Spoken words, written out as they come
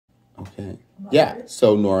Okay. Yeah.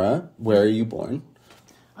 So Nora, where are you born?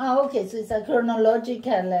 Oh, okay. So it's a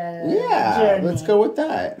chronological Yeah. journey. Let's go with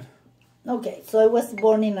that. Okay. So I was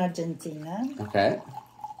born in Argentina. Okay.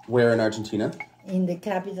 Where in Argentina? In the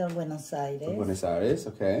capital, Buenos Aires. Buenos Aires.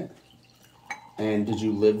 Okay. And did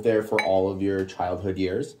you live there for all of your childhood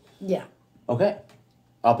years? Yeah. Okay.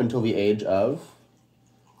 Up until the age of?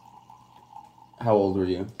 How old were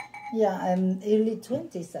you? Yeah, I'm early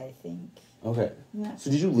 20s, I think. Okay. Yeah. So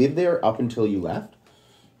did you live there up until you left?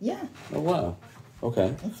 Yeah. Oh, wow.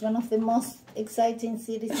 Okay. It's one of the most exciting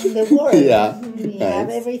cities in the world. Yeah. We have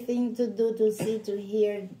everything to do, to see, to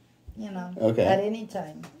hear, Okay. at any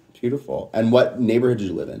time. Beautiful. And what neighborhood did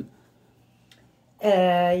you live in?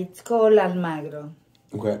 It's called Almagro.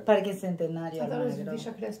 Okay. Parque Centenario I thought it was Almagro.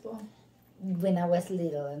 Villa Crespo. When I was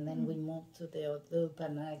little, and then we moved to the Calle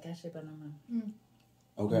Panama.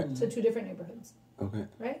 Okay. So 2 different neighborhoods, Okay.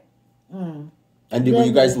 right? And were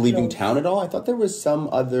you guys leaving close. town at all? I thought there was some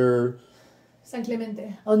other... San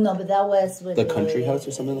Clemente. Oh, no, but that was with The country house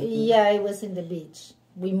or something like that? Yeah, it was in the beach.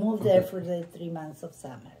 We moved there for the 3 months of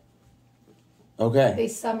summer. Okay. They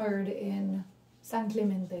summered in San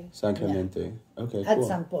Clemente. San Clemente. Okay, At cool.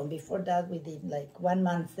 some point. Before that, we did like 1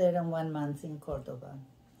 month there and 1 month in Cordoba.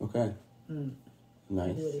 Okay.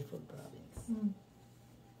 Nice. Beautiful province.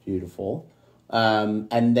 Beautiful.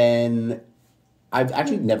 And then I've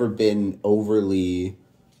actually never been overly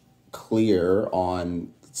clear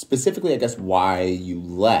on specifically, I guess, why you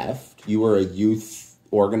left. You were a youth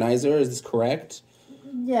organizer, is this correct?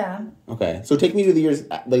 Yeah. Okay. So take me to the years,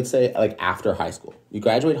 let's say, like after high school. You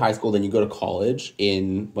graduate high school, then you go to college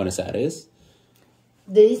in Buenos Aires.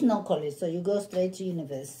 There is no college, so you go straight to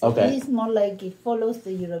university. Okay. It's more like it follows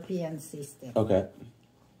the European system. Okay.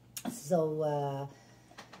 So,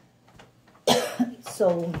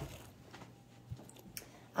 so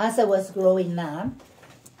as I was growing up,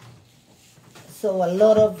 so a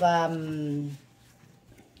lot of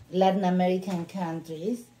Latin American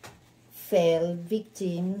countries fell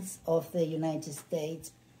victims of the United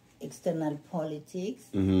States external politics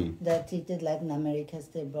that treated Latin America as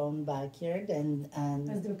their own backyard and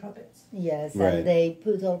As their puppets. yes, Right. and they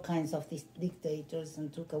put all kinds of these dictators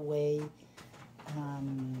and took away,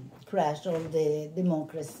 crashed all the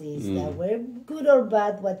democracies that were good or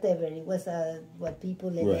bad, whatever. It was what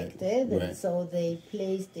people elected, right. and so they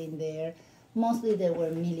placed in there. Mostly they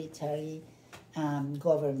were military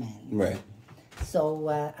governments. Right. So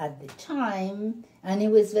at the time, and it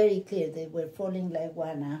was very clear they were falling like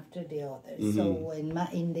one after the other. So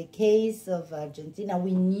in the case of Argentina,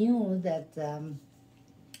 we knew that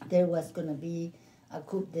there was going to be a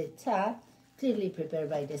coup d'etat, clearly prepared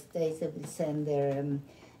by the states. They would send their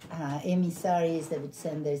emissaries, they would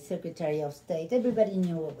send their Secretary of State. Everybody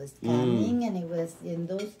knew what was coming, and it was in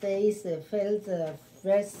those days.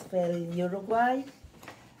 First fell Uruguay.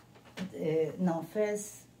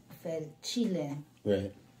 First fell Chile.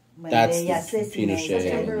 Right. When That's they the assassinated.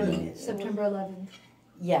 Pinochet. September 11th.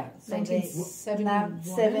 Yeah, so 1971?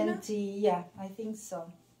 70, yeah, I think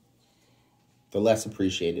so. The less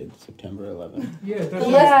appreciated September 11th. Yeah, that's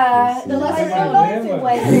Yeah, the last I don't know if it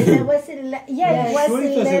was, it was Sure, it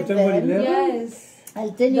was September 11. 11. Yes.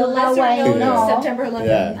 I'll tell The you how lesser I known know. September 11th.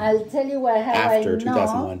 Yeah. I'll tell you how After I know.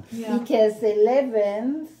 2001. Yeah. Because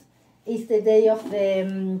 11th is the day of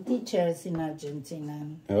the teachers in Argentina.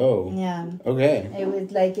 Oh. Yeah. Okay.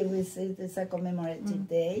 It's a commemorative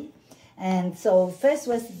day. And so first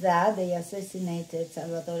was that they assassinated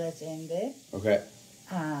Salvador Allende. Okay.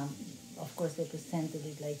 Of course, they presented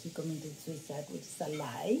it like he committed suicide, which is a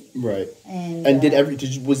lie. Right. And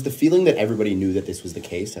Was the feeling that everybody knew that this was the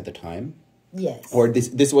case at the time? yes. Or this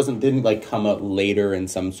didn't like come out later in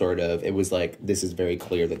some sort of, it was like, this is very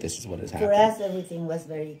clear that this is what has happened. For us, everything was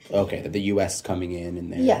very clear. Okay, that the U.S. coming in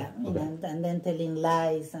and there. Yeah, Okay. and then telling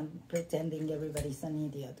lies and pretending everybody's an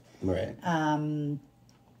idiot. Right.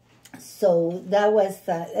 So that was,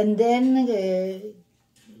 and then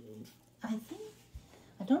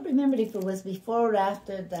I don't remember if it was before or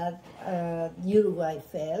after that Uruguay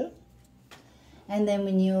fell. And then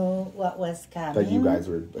we knew what was coming. But you guys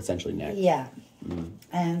were essentially next. Yeah.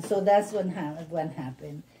 And so that's what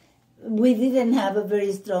happened. We didn't have a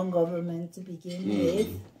very strong government to begin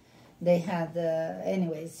with. They had,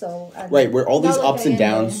 anyway, so... Right, were all these Not ups and like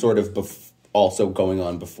downs sort of also going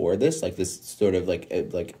on before this? Like this sort of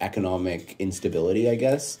like economic instability, I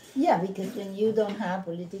guess? Yeah, because when you don't have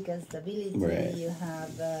political stability, Right. you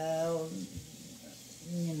have,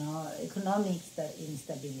 economic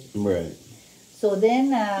instability. Right. So then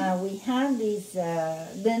we had this,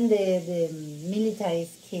 then the militaries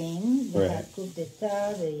came, they had coup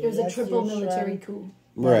d'etat. It was a triple military coup.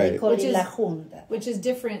 Right. They call Which it is- La Junta. Which is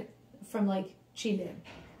different from like Chile.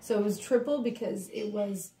 So it was triple because it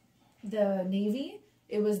was the Navy,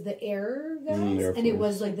 it was the air guys, Air and it Force.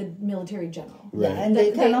 was like the military general. Right. Yeah, and They-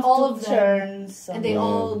 they kind they of all took of them- turns. And they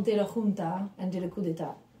all did a junta and did a coup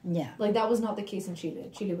d'etat. yeah. Like that was not the case in Chile.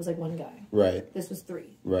 Chile was like one guy. Right. This was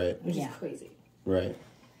three, Right. which Yeah. is crazy. Right.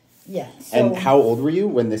 Yeah. So, And how old were you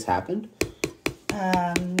when this happened?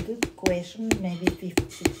 good question. Maybe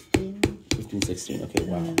 15, 15, 16. Okay,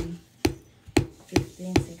 wow.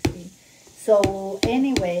 15, 16. So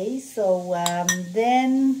anyway,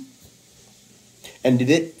 then And did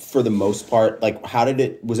it, for the most part, like, how did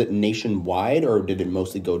it, was it nationwide or did it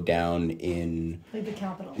mostly go down in, Like the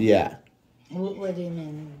capital. yeah. what do you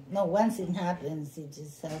mean? No, once it happens, it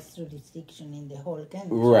just has jurisdiction in the whole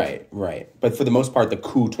country. Right, right. But for the most part, the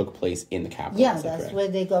coup took place in the capital. Yeah, is that that's correct? where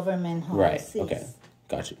the government house Right, is. okay.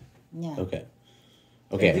 Gotcha. Yeah. Okay.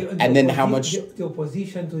 Okay. And then how much, The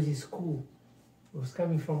opposition to this coup was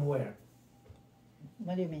coming from where?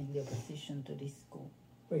 What do you mean, the opposition to this coup?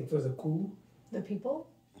 Wait, it was a coup? The people?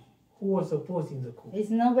 Who was opposing the coup? It's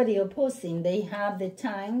nobody opposing. They have the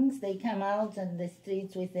tanks. They come out on the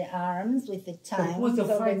streets with the arms, with the So tanks, who's the or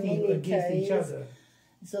the fighting against each militaries. other?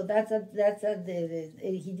 So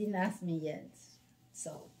he didn't ask me yet.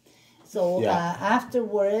 So Yeah.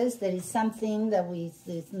 afterwards, there is something that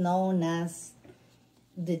is known as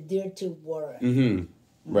the Dirty War. mm-hmm.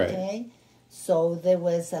 Right. Okay, so there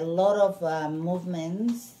was a lot of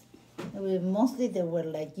movements. Mostly they were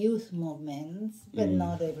like youth movements, but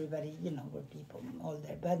not everybody, were people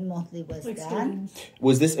older. But mostly was Like that. students.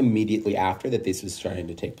 Was this immediately after that this was starting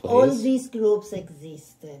to take place? All these groups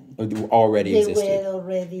existed. Or already They existed? were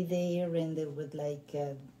already there, and they would like.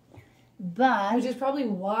 But Which is probably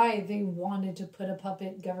why they wanted to put a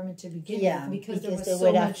puppet government to begin Yeah, with, because there because was they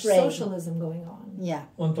so were much afraid. socialism going on. yeah,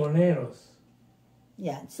 Montoneros.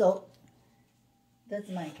 yeah. So that's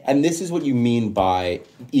my guess. And this is what you mean by,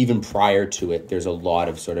 even prior to it, there's a lot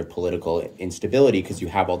of sort of political instability because you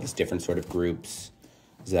have all these different sort of groups.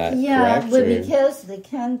 Is that correct? but or- because the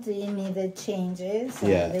country needed changes,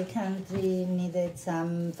 and Yeah. the country needed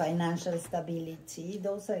some financial stability.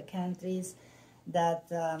 Those are countries that.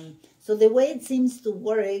 So the way it seems to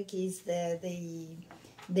work is that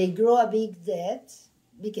they grow a big debt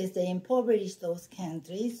because they impoverish those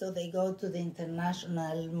countries. So they go to the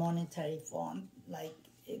International Monetary Fund, like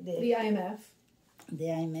The IMF. the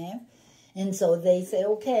IMF, and so they say,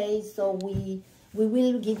 okay, so we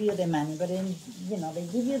will give you the money, but then they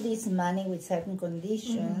give you this money with certain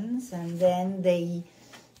conditions, and then they're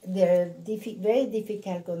very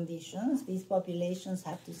difficult conditions. These populations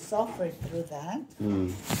have to suffer through that.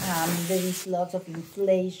 There is lots of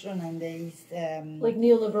inflation, and there is Like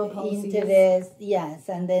neoliberal policies. interest, yes,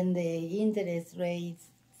 and then the interest rates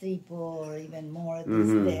triple or even more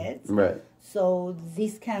these debts. Right. So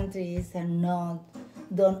these countries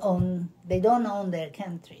don't own their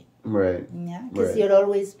country. Right. Yeah, because Right. you're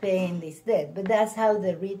always paying this debt. But that's how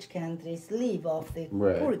the rich countries live off the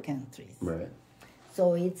Right. poor countries. Right.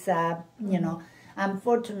 So it's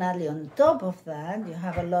unfortunately, on top of that, you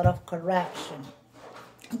have a lot of corruption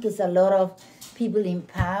because a lot of people in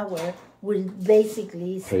power will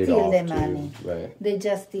basically Paid steal off the to- money. right. They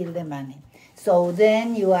just steal the money. So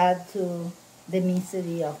then you add to the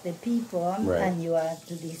misery of the people, Right. and you add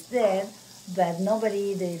to this debt. But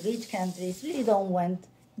the rich countries really don't want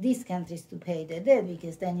these countries to pay the debt,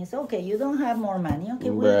 because then you say, okay, you don't have more money. Okay,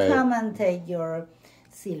 we'll Right. come and take your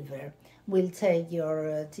silver. We'll take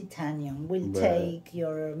your titanium. We'll Right. take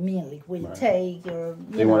your milk. We'll Right. take your.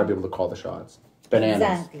 They want to be able to call the shots. Bananas.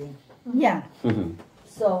 Exactly. Yeah. Mhm.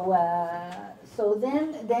 So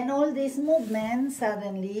then all these movements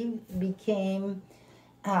suddenly became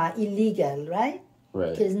illegal, right?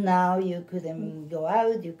 Right. Because now you couldn't go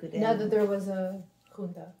out. You couldn't. Now that there was a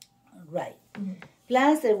junta. Right.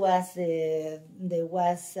 Plus, there was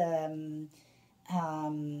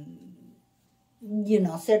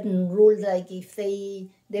certain rules, like if they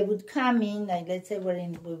would come in, like let's say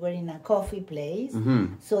we were in a coffee place,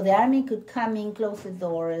 so the army could come in, close the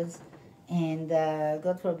doors, and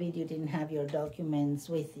God forbid you didn't have your documents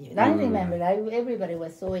with you. I remember everybody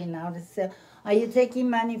was so in out. So, are you taking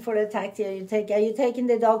money for a taxi? Are you taking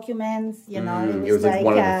the documents? It was like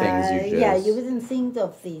one of the things you yeah, just- you wouldn't think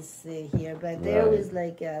of this here, but there Right. was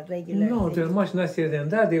like a regular. No, thing. they're much nicer than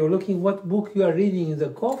that. They were looking what book you are reading in the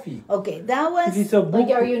coffee. Okay, that If was it's a book,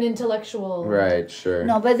 Like, are you an intellectual? Right, sure.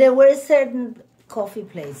 no, but there were certain coffee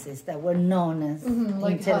places that were known as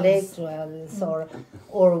like intellectuals,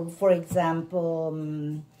 or for example,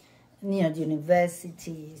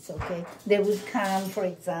 universities. Okay, they would come, for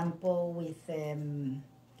example,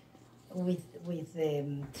 with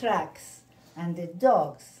trucks and the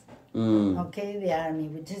dogs, Okay, the army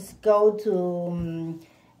would just go to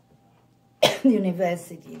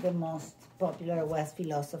university. The most popular was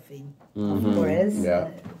philosophy, of course. Yeah.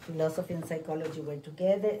 Philosophy and psychology were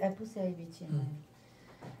together.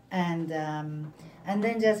 And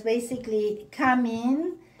then just basically come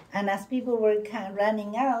in, and as people were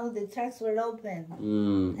running out, the tracks were open.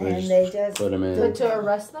 And they just put them in. To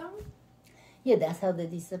arrest them? Yeah, that's how the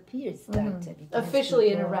disappear started. because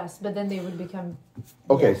Officially an people- arrest, but then they would become.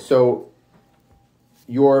 Okay, so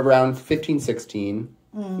you're around 15, 16.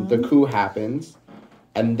 The coup happens.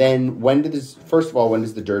 And then when did this, first of all, when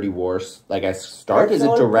does the Dirty War, start? That's Is it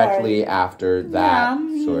all directly after that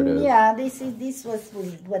sort of? Yeah, this was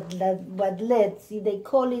what led. See, they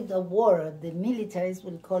call it a war. The militaries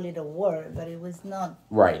will call it a war, but it was not.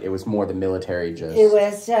 Right, it was more the military just. It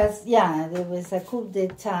was just, there was a coup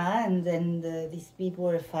d'etat, and then these people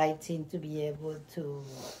were fighting to be able to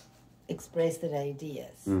express their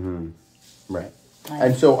ideas. Right.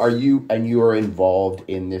 And so you are involved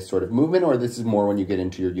in this sort of movement, or this is more when you get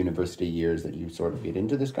into your university years that you sort of get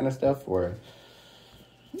into this kind of stuff, or?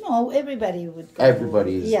 No, everybody would go.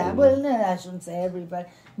 Everybody's Yeah, in- well, no, I shouldn't say everybody.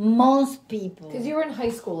 Most people. Because you were in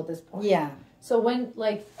high school at this point. Yeah. So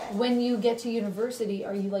when you get to university,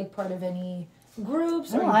 are you like part of any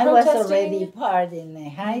groups? No, Are you I was protesting? already part in the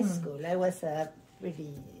high school. I was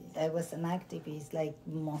an activist like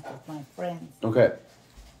most of my friends. Okay.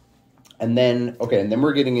 And then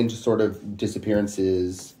we're getting into sort of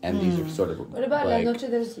disappearances, and these are sort of. What about like, La Noche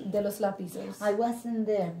de los Lápices? I wasn't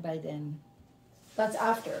there by then. That's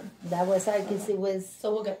after. That was because it was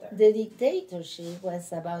So we'll get there. the dictatorship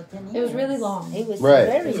was about 10 years. It was really long. It was Right.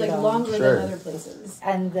 very It's like long. longer Sure. than other places.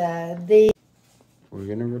 And they We're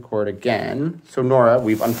going to record again. So, Nora,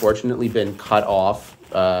 we've unfortunately been cut off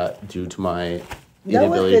due to my That was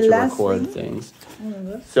inability the to last record thing? things.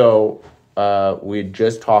 So, we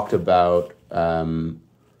just talked about,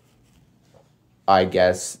 I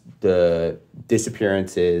guess, the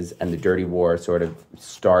disappearances and the dirty war sort of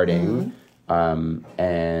starting,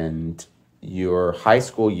 and your high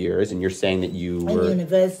school years, and you're saying that you and were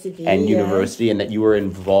university. and yeah. university, and that you were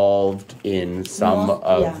involved in some Most-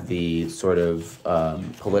 of yeah. the sort of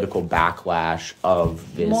political backlash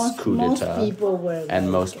of this coup Most d'etat. people were.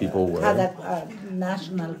 And most people were. Had a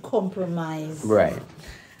national compromise. Right.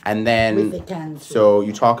 And then, With the country. so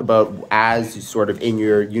you talk about as you sort of in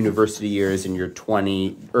your university years, in your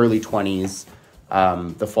early 20s,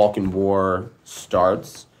 the Falkland War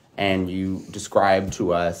starts, and you describe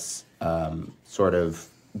to us sort of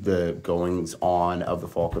the goings on of the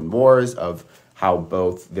Falkland Wars, of how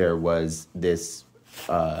both there was this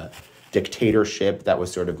dictatorship that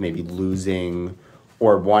was sort of maybe losing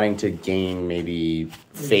or wanting to gain maybe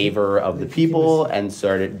favor of the people, and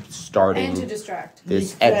starting And to distract.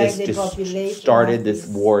 Distract the population started of this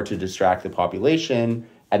this. war to distract the population,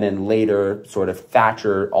 and then later sort of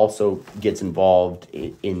Thatcher also gets involved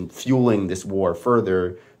in fueling this war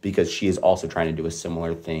further, because she is also trying to do a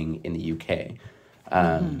similar thing in the UK.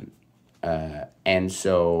 And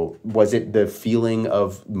so was it the feeling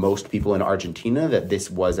of most people in Argentina that this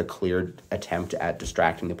was a clear attempt at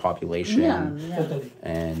distracting the population? Yeah. Totally.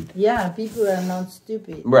 And Yeah, people are not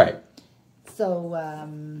stupid. right. So,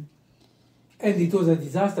 And it was a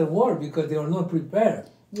disaster war because they were not prepared.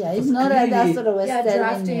 yeah, it's But not clearly- that's what I was Yeah, telling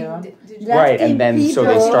drafting. you. Did you- Right, and then so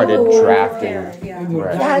they people started who- drafting. Yeah. And they were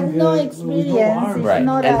Right. They had dying, no with experience. arms. It's Right.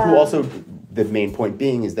 not And who a- also, the main point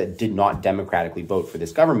being is that did not democratically vote for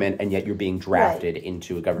this government, and yet you're being drafted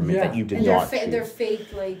into a government Yeah. that you did And not their choose. fake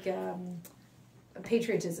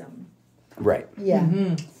patriotism. Right. Yeah.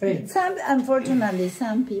 Fake. Unfortunately,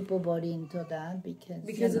 some people bought into that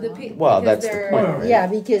because Of the Well, because that's the they're point, Well, right? yeah,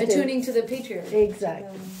 because they- attuning to the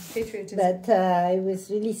Exactly. patriotism. But it was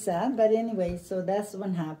really sad. But anyway, so that's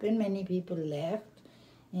what happened. Many people left.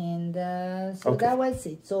 And so Okay. that was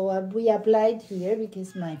it. So we applied here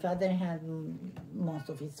because my father had most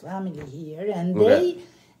of his family here. And Okay.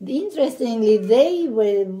 interestingly, they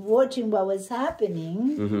were watching what was happening,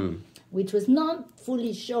 Mm-hmm. which was not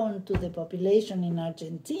fully shown to the population in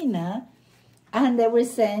Argentina. And they were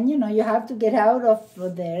saying, you have to get out of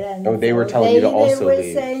there. And Oh, they were so telling you to they also were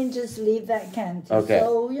leave. saying, just leave that country. Okay.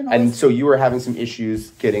 So, And so you were having some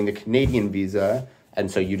issues getting the Canadian visa, and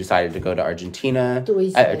so you decided to go to Argentina. To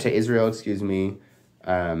Israel. To Israel, excuse me.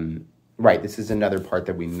 Right, this is another part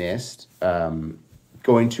that we missed.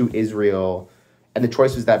 Going to Israel, and the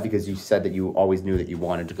choice was that because you said that you always knew that you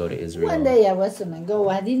wanted to go to Israel. one day I was gonna go.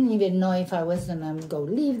 I didn't even know if I was gonna go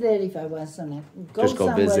live there, if I was gonna go Just go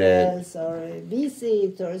somewhere visit. else or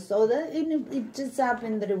visit or so. That it just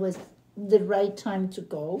happened that it was the right time to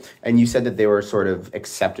go. And you said that they were sort of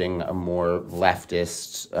accepting a more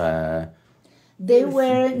leftist. They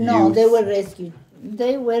were Youth.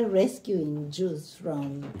 They were rescuing Jews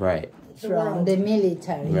from Right. the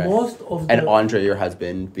military. Right. Most of And the Andre, your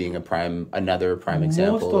husband, being another prime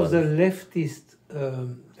example. most of the leftist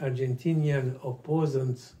Argentinian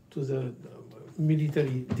opponents to the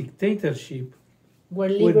military dictatorship Were Were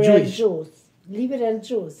liberal Jewish. Jews. Liberal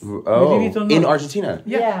Jews. Oh, Believe it or in not. Argentina.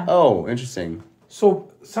 Yeah. Oh, interesting. So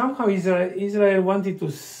somehow Israel wanted to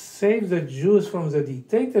save the Jews from the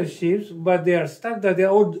dictatorships, but they are stuck that they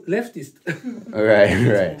are all leftist. Right,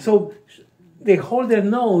 right. So they hold their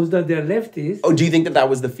nose that they are leftist. Oh, do you think that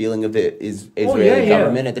was the feeling of the Israeli yeah, yeah.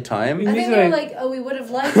 government at the time? In I think Israel- they were like, oh, we would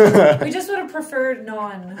have liked, we just would have preferred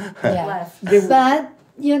non-left. But,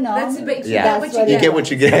 you know, That's but you Yeah. get what That's you what You get. get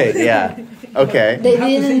what you get, yeah. Okay. they You have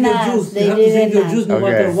to didn't save your ask. Jews. They You have to save didn't your ask. Jews no Okay.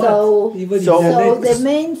 matter what. So- Even if So- they're So the leftist.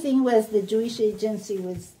 main thing was the Jewish agency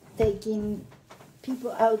was taking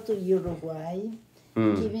people out to Uruguay,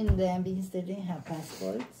 giving them, because they didn't have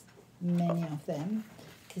passports, many of them.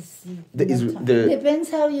 Depends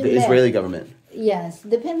how you The left. Israeli government. Yes,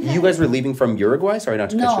 depends. You guys were leaving from Uruguay? Sorry, not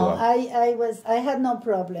to cut you No, off. I had no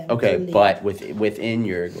problem. Okay, to leave. but within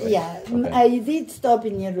Uruguay. Yeah, Okay. I did stop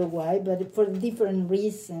in Uruguay, but for different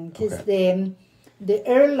reason. Because Okay. the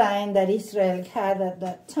airline that Israel had at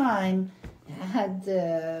that time had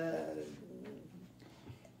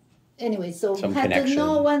anyway, so Some had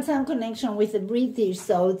connection. some connection with the British.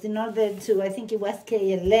 So in order to, I think it was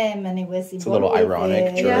KLM, and it was It's a little involved with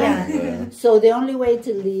ironic. the- during yeah. the- So the only way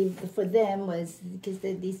to leave for them was because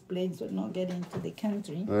these planes were not getting to the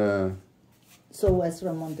country. So it was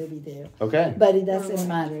from Montevideo. Okay. But it doesn't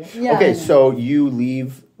matter. Yeah, Okay, I know. so you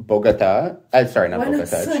leave Bogota. Sorry, not Buenos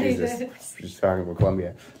Bogota. Aires. Jesus, just talking about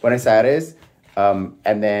Colombia. Buenos Aires,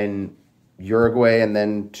 and then Uruguay, and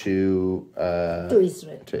then to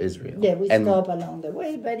Israel. to Israel. Yeah, we and, stopped along the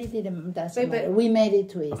way, but it doesn't Wait, but- matter. We made it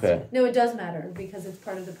to Israel. Okay. No, it does matter because it's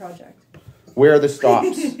part of the project. Where are the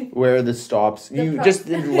stops? Where are the stops? You just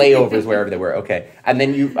the layovers wherever they were. Okay, and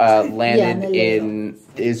then you landed the in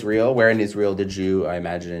Israel. Where in Israel did you? I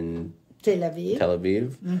imagine Tel Aviv. Tel Aviv.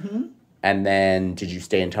 Mm-hmm. And then did you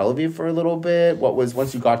stay in Tel Aviv for a little bit? What was once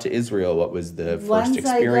you got to Israel? What was the first Once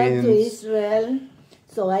experience? I got to Israel,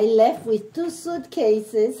 so I left with 2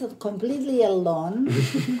 suitcases, completely alone.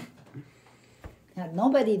 Had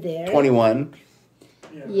nobody there. 21.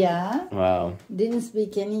 Yeah. Wow. Didn't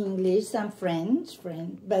speak any English, some French,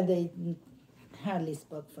 but they hardly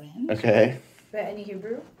spoke French. Okay. But any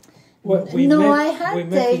Hebrew? Well, I had we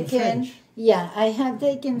met in taken, French. yeah, I had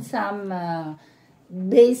taken some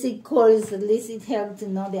basic course, at least it helped to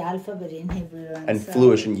know the alphabet in Hebrew. And so-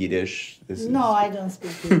 fluish in Yiddish. This No, I don't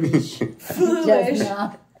speak Yiddish. Just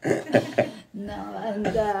no. No, and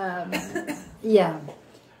yeah.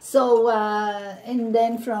 So and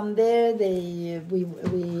then from there we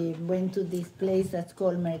went to this place that's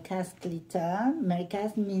called Merkaz Klita.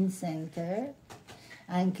 Merkaz means center,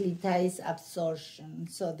 and Klita is absorption.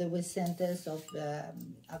 So there were centers of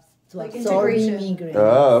to Like absorb integration. immigrants.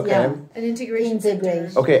 Oh, okay. Yeah. An integration Integration.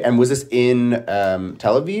 center. Okay, and was this in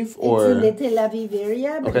Tel Aviv or? It's in the Tel Aviv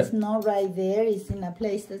area, but Okay. it's not right there. It's in a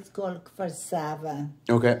place that's called Kfar Saba.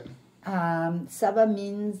 Okay. Saba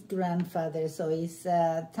means grandfather, so it's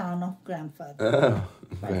a town of grandfather.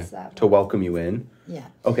 Oh, okay. Kfar Saba. To welcome you in. Yeah.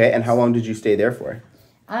 Okay, and how long did you stay there for?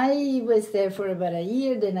 I was there for about a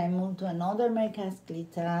year, then I moved to another Merkaz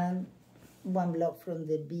Klita, 1 block from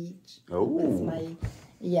the beach. Oh. That's my,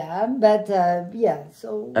 yeah, but yeah,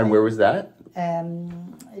 so And where was that?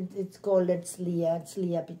 it's called Tzliya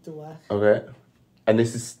Pituach. Okay. And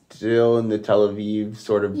this is still in the Tel Aviv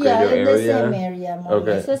sort of Yeah, greater in the area? same area, more or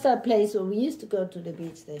Okay. less. It's a place where we used to go to the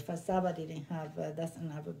beach there. Fasaba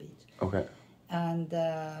doesn't have a beach. Okay. And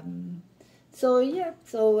so, yeah,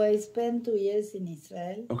 so I spent 2 years in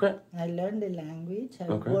Israel. Okay. I learned the language. I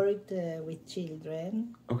Okay. worked with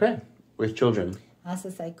children Okay. With children. as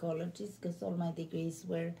a psychologist because all my degrees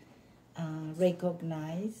were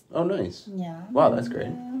recognized. Oh, nice. Yeah. Wow, that's and,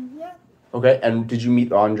 great. Yeah. Okay, and did you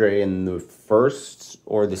meet Andre in the first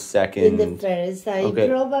or the second? In the first, I Okay.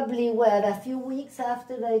 probably, a few weeks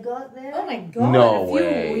after I got there. Oh my god, No a few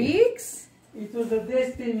way. weeks? It was a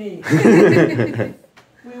destiny.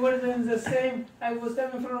 We were in the same. I was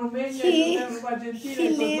coming from Romania. He- you came from Argentina. He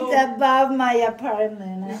It was lived not- above my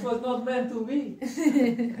apartment. This was not meant to be.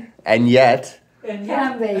 And yet, And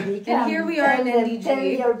Come, yet, baby, come. here we are in Tell them- NDG. Tell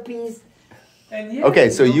your piece. And yeah, Okay,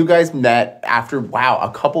 so know, you guys met after, wow, a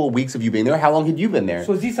couple of weeks of you being there. How long had you been there?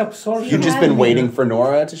 So this absorption. You've just been waiting for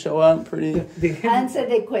Nora to show up, pretty. Answer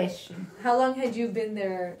the question. How long had you been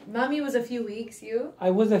there? Mommy was a few weeks. You?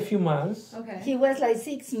 I was a few months. Okay. He was like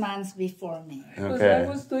 6 months before me. Because Okay. I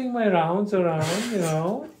was doing my rounds around, you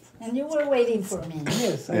know. And you were waiting for me.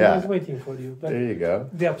 Yes, I Yeah. was waiting for you. But There you go.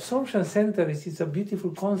 the absorption center is a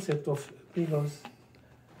beautiful concept of because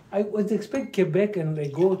I would expect Quebec and they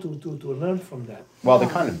go to learn from that. Well, they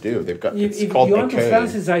kind of do. They've got, it's If called you want to Accueil.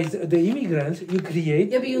 francisize the immigrants, you create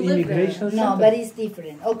Yeah, but you live immigration there. No, center. but it's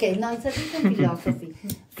different. Okay, no, it's a different philosophy.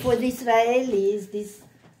 For the Israelis, these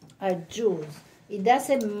are Jews. It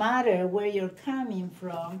doesn't matter where you're coming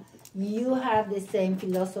from, you have the same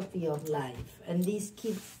philosophy of life. And this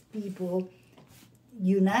keeps people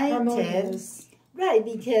united. Harmonious. Right,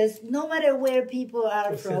 because no matter where people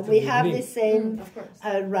are To from, certain we have the degree. same Of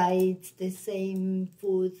course. rights, the same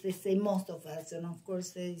foods, the same, most of us. And of course,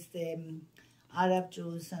 there's the Arab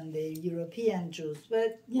Jews and the European Jews.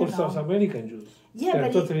 But, you Or know. South American Jews. Yeah, They're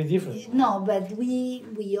but totally different. No, but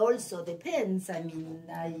we also depends. I mean,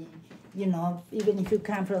 you know, even if you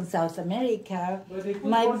come from South America, But they put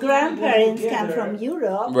my both grandparents together. come from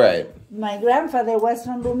Europe. Right, My grandfather was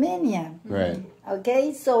from Romania. right.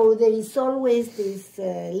 Okay, so there is always this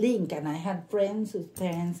link, and I had friends whose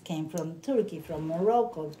parents came from Turkey, from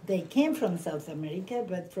Morocco. They came from South America,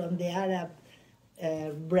 but from the Arab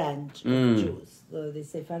branch of Jews, so the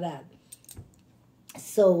Sepharad.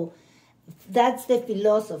 So that's the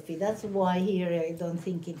philosophy. That's why here I don't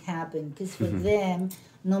think it happened, because for them,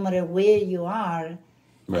 no matter where you are,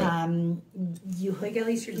 Right. you Like at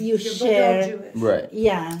least you you're share. Jewish. Right.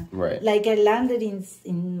 Yeah. Right. Like I landed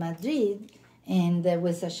in Madrid, and there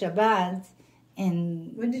was a Shabbat,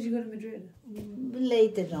 and When did you go to Madrid?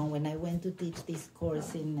 later on when I went to teach this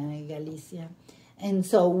course in Galicia, and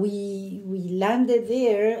so we landed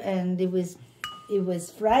there, and it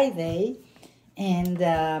was Friday, and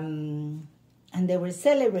they were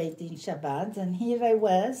celebrating Shabbat, and here I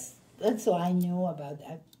was, and so I knew about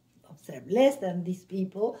that. Observe less than these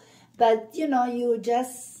people, but you know, you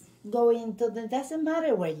just go into the, doesn't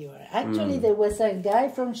matter where you are. Actually, there was a guy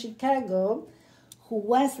from Chicago who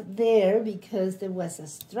was there because there was a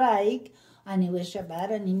strike and it was Shabbat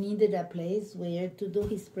and he needed a place where to do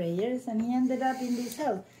his prayers, and he ended up in this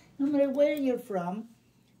house. No matter where you're from,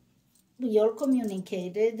 we all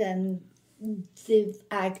communicated and the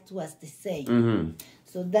act was the same.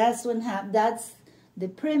 So that's that's the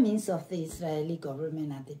premise of the Israeli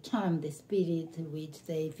government at the time, the spirit to which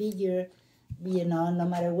they figure, you know, no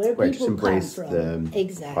matter where Right, just people come embrace from. the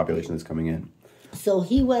Exactly. population that's coming in. So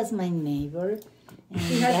he was my neighbor. And,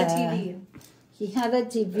 He had the TV. He had a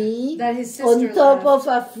TV That his sister on top left.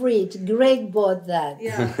 of a fridge. Greg bought that.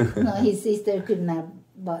 Yeah. No, his sister could not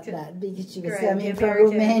buy that because she was Correct, coming the from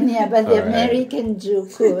American. Romania, but the All right. American Jew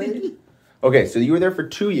could. Okay, so you were there for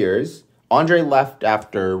 2 years. Andre left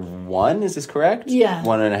after 1, is this correct? Yeah.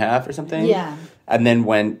 1.5 or something? Yeah. And then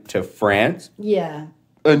went to France. Yeah.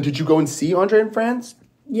 And did you go and see Andre in France?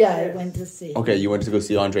 Yeah, I went to see. Okay, you went to go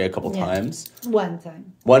see Andre a couple Yeah. times. One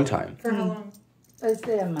time. One time. For how long? I was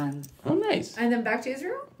there a month. Oh, nice. And then back to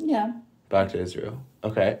Israel? Yeah. Back to Israel.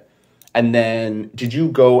 Okay. And then did you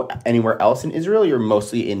go anywhere else in Israel? You're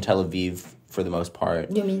mostly in Tel Aviv for the most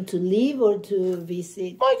part. You mean to live or to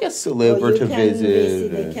visit? Well, I guess to live or you to can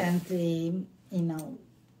visit. the country,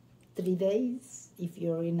 3 days if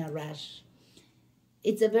you're in a rush.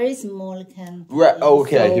 It's a very small country. Right, oh,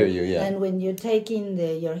 okay, I hear you, yeah. And when you're taking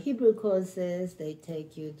your Hebrew courses, they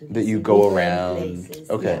take you to That you visit go different around. places.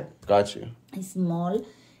 Okay, Yeah. got you. It's small.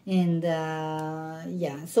 And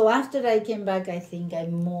yeah, so after I came back, I think I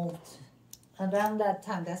moved around that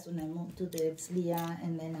time. That's when I moved to the Herzliya,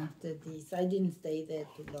 and then after this, I didn't stay there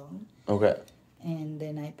too long. Okay. And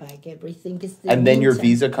then I pack everything. 'Cause And then your meantime-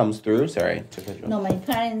 visa comes through? Sorry to cut you off. No, my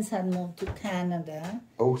parents had moved to Canada,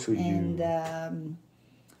 Oh, so and you...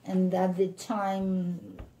 and at the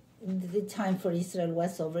time for Israel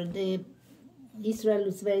was over. Israel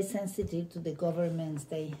was very sensitive to the governments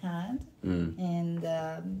they had, and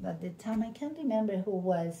at the time I can't remember who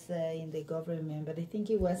was in the government, but I think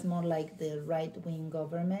it was more like the right-wing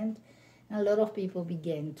government. And a lot of people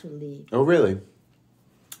began to leave. Oh, really?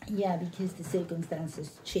 Yeah, because the circumstances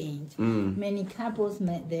changed. Many couples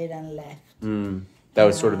met there and left. That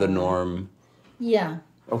was sort of the norm. Yeah.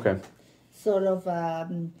 Okay. Sort of,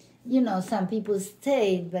 some people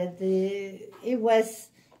stayed, but it was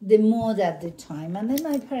the mood at the time. And then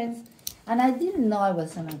my parents, and I didn't know I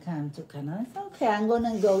was going to come to Canada. I thought, okay, I'm going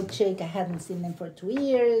to go check. I hadn't seen them for 2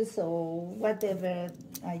 years or whatever.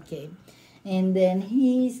 I came. And then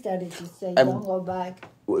he started to say, don't go back.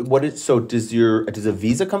 does a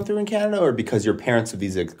visa come through in Canada, or because your parents'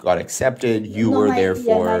 visa got accepted, you No, were my, there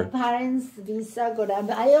Yeah, my for? parents' visa got.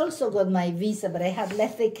 I also got my visa, but I had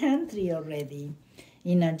left the country already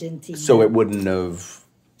in Argentina. So it wouldn't have.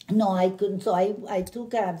 No, I couldn't. So I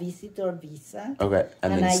took a visitor visa. Okay,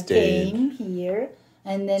 and then I stayed. came here.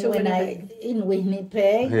 And then To when Winnipeg. in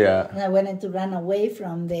Winnipeg, Yeah. and I wanted to run away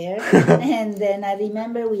from there. And then I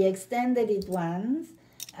remember we extended it once.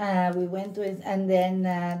 We went to it, and then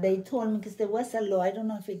they told me, because there was a law, I don't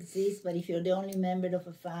know if it exists, but if you're the only member of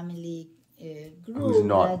a family group Who's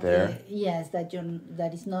not there. yes, that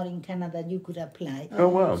is not in Canada, you could apply. Oh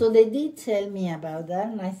wow. So they did tell me about that,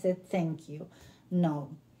 and I said thank you. No,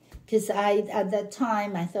 because at that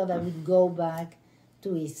time I thought I would go back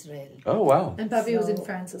to Israel. Oh wow. And Papi was in So-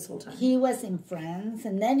 France this whole time. He was in France,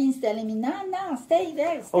 and then he's telling me, no, stay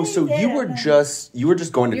there. Oh, stay so there." you were And just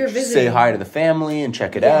going You were to say visiting. hi to the family and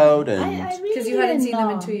check it Yeah. out, and I really Because you hadn't seen them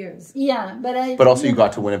in know. 2 years. Yeah, but also you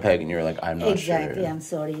got to Winnipeg and you were like, I'm not exactly. sure. I'm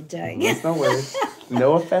sorry, Jack. It's no worries.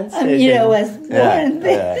 No offense. Amira taken. was born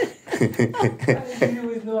there.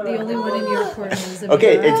 The only one in your corner is Amira.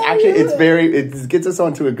 Okay, it gets us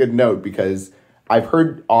onto a good note, because I've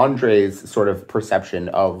heard Andre's sort of perception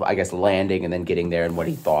of, I guess, landing and then getting there and what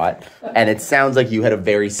he thought, and it sounds like you had a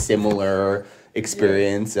very similar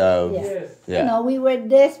experience of Yes. yeah. You know, we were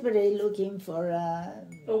desperately looking for a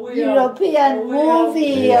We European are-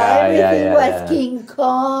 movie. Yeah, Everything yeah, was yeah. King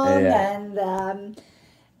Kong Yeah. and,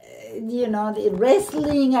 you know, the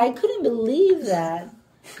wrestling. I couldn't believe that.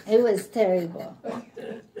 It was terrible.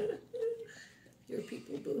 Your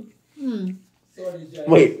people, boo. Sorry, Jack.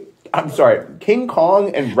 Wait, I'm sorry. King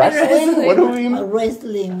Kong and wrestling? wrestling. What do we mean?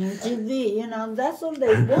 Wrestling, TV, you know, that's all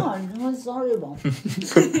they want. It was horrible.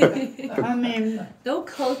 I mean, No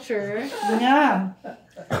culture. yeah.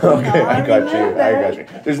 Okay, I got you. I remember. got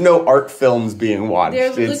you. There's no art films being watched.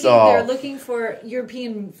 It's all They're looking for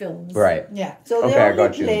European films. right. Yeah. So Okay, the I only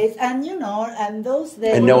got you. place, and you know, and those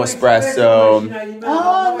days. And no espresso.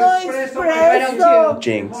 Oh, no espresso.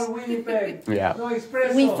 Jinx. Yeah. No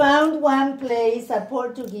espresso. We found one place, a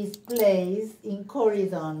Portuguese place in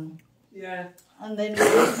Corridon, Yeah. and then we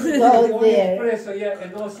used to go No there. espresso, yeah,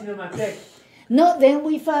 and no Cinematheque. No, then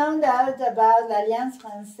we found out about l'Alliance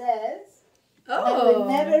Française. I will Oh.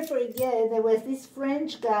 never forget, there was this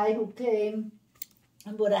French guy who came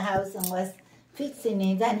and bought a house and was fixing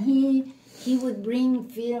it, and he would bring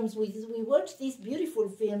films. We watched this beautiful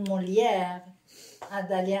film, Molière, at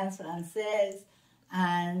the Alliance Française,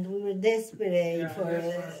 and we were desperate Yeah, for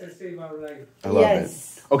that's save our life. I love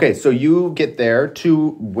yes. it. Okay, so you get there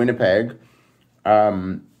to Winnipeg,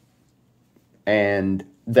 and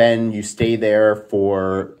then you stay there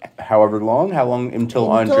for however long? How long until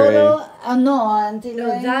In Andre? total, until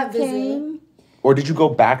No, I that visit. came. Or did you go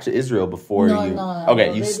back to Israel before No, you? no, Okay,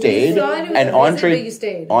 no, you they- stayed, So I knew and it was Andre. but you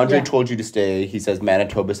stayed. Andre Yeah. told you to stay. He says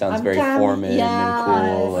Manitoba sounds I'm very coming- foreign yeah,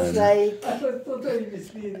 and cool, it's and like I was totally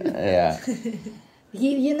misleading. yeah.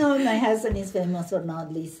 you know, my husband is famous for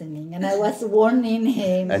not listening, and I was warning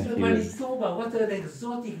him. And he was, Manitoba, what an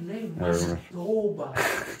exotic name. I remember. Manitoba.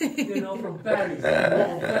 You know, from Paris.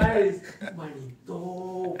 Paris,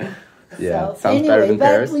 Manitoba. yeah, So, sounds better than but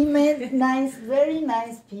Paris. we met very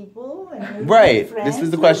nice people. And we Right. made This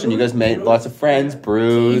was the friends. question. You guys made lots of friends.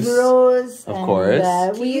 Bruce. Heroes, Of and,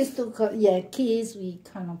 course. we used to call, Keys. We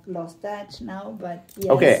kind of lost touch now, but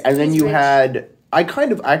yes. Okay, and then he's you rich. had. I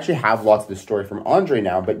actually have lots of this story from Andre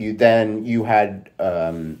now, but you had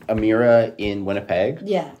Amira in Winnipeg,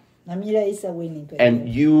 Yeah, Amira is a Winnipeg. and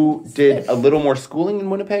you did a little more schooling in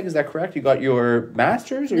Winnipeg. Is that correct? You got your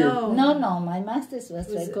master's, or your, No. my master's was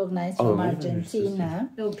Was it- recognized Oh, from my Argentina.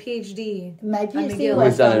 No, PhD. My McGill. PhD It was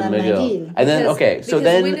was done done in at McGill. McGill. And then Because- okay, so because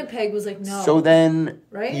then Winnipeg was like, no. so then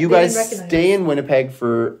Right? you They guys didn't recognize stay us. in Winnipeg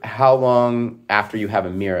for how long after you have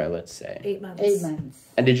Amira? Let's say. 8 months. 8 months.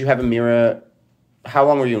 And did you have Amira? How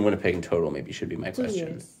long were you in Winnipeg in total? Maybe should be my 2 question.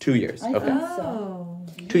 years. 2 years. I Okay. think so. Oh.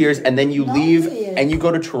 2 years, and then you No, leave 2 years. and you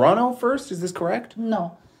go to Toronto first. Is this correct?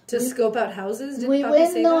 No. To scope out houses? Did We Papi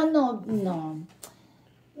went, say no, that? no.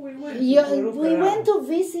 We went We went to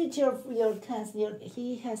visit your cousin.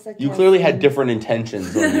 He has a You cousin. clearly had different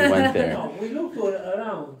intentions when you went there. No, we looked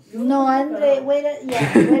around. No, Andre, wait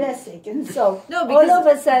a second. So, No, all because- of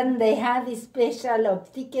a sudden, they had this special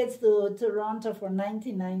of tickets to Toronto for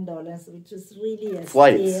 $99, which was really a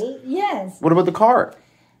Flights. steal. Yes. What about the car?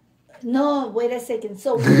 No, wait a second.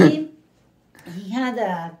 So, he had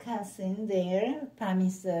a cousin there.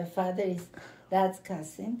 Pami's father is dad's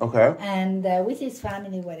cousin. Okay. And with his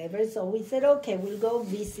family, whatever. So we said, okay, we'll go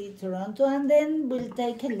visit Toronto, and then we'll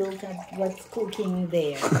take a look at what's cooking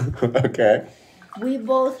there. Okay. we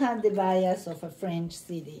both had the bias of a French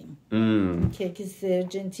city. Mm. Okay, because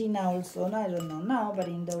Argentina also, I don't know now, but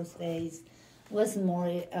in those days was more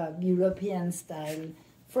European style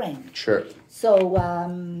French. Sure. So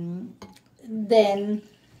then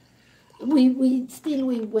we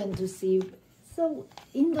went to see. So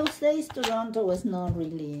in those days, Toronto was not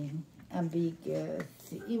really a big.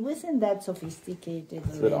 It wasn't that sophisticated.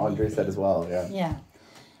 That's what Andre said as well. Yeah. Yeah,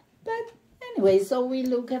 but anyway, so we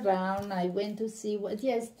look around. I went to see what.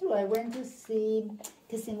 Yes, true. I went to see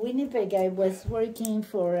because in Winnipeg I was working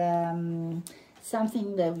for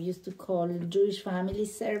something that we used to call Jewish Family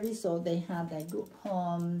Service. So they had like group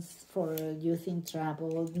homes for youth in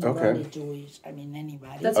trouble, not Okay. only Jewish. I mean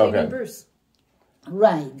anybody. That's how you Okay. met Bruce.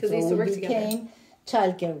 Right. 'Cause they used to work we together. became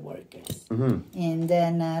childcare workers. Mm-hmm. And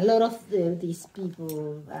then a lot of these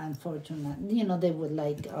people, unfortunately, they would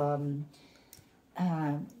like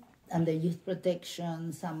under youth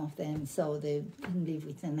protection, some of them, so they couldn't live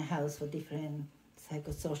within the house for different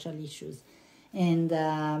psychosocial issues. And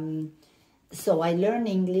so I learned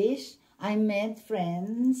English, I met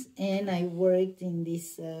friends, and I worked in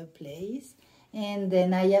this place. And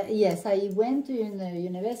then I went to the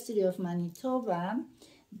University of Manitoba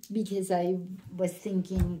because I was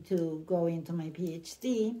thinking to go into my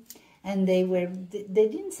PhD, and they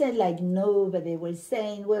didn't say like no, but they were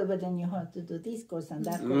saying, well, but then you have to do this course and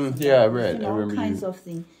that course. And yeah, that course, right. I remember kinds you. of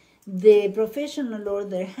things. The professional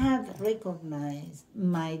order had recognized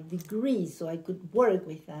my degree, so I could work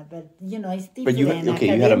with that. But it's different. But you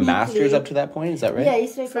had a master's up to that point. Is that right? Yeah,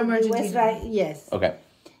 it's From recognized. Argentina. Right, yes. Okay.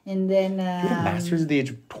 And then You had a master's at the age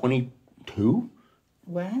of 22.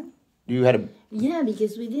 what? You had a. Yeah,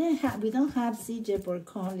 because we don't have CJEP or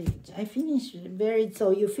college. I finished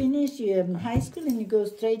so you finish your high school and you go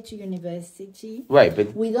straight to university. Right,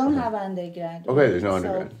 but We don't have undergrad. Okay, there's no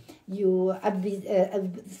undergrad.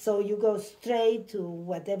 So you go straight to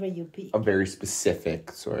whatever you pick. a very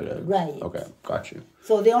specific sort of. Right. Okay, got you.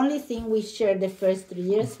 So the only thing we shared the first 3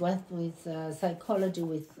 years was with psychology,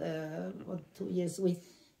 with 2 years with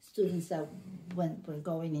students that were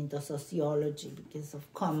going into sociology because of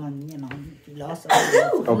common, philosophy.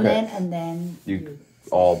 Okay. And then You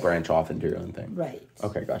all branch off into your own thing. right.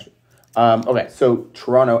 Okay, got you. Okay, so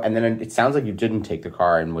Toronto, and then it sounds like you didn't take the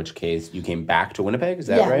car, in which case you came back to Winnipeg. Is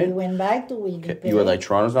that Yeah, right? we went back to Winnipeg. You were like,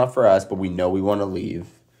 Toronto's not for us, but we know we want to leave.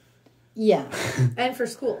 Yeah. And for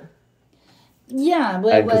school. Yeah, And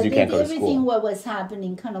well, 'cause you can't go to everything school. what was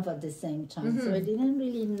happening kind of at the same time. So I didn't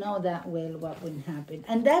really know that well what would happen.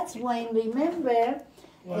 And that's when, remember,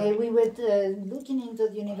 we were looking into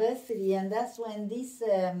the university, and that's when this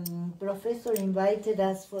professor invited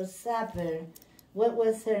us for supper. What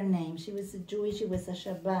was her name? She was a Jewish, she was a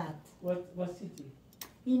Shabbat. What city?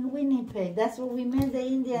 In Winnipeg. That's where we met the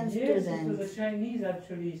Indian Yes, it students. was a Chinese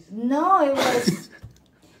actually. No, it was...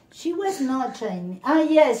 She was not Chinese.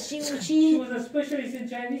 Yes, She she was a specialist in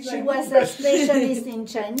Chinese. She like was me. a specialist in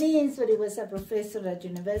Chinese, but he was a professor at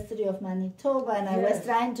University of Manitoba, and I was Yes.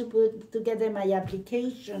 trying to put together my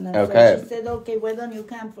application. And Okay. so she said, okay, why don't you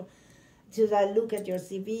come to look at your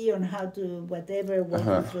CV on how to whatever walk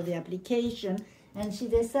you through the application. And she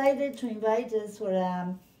decided to invite us for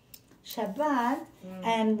Shabbat,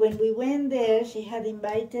 and when we went there, she had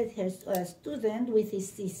invited her a student with his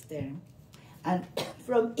sister, and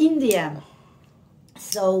from India.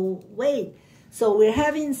 So so we're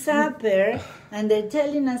having supper, and they're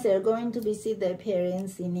telling us they're going to visit their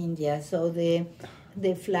parents in India. So the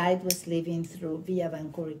flight was leaving through via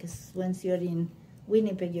Vancouver, because once you're in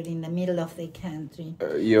Winnipeg, you're in the middle of the country.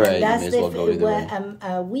 You're right. And You that's may as well go either way.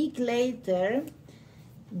 a week later,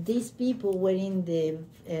 these people were in the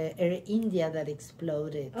Air India that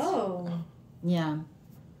exploded. Oh. Yeah.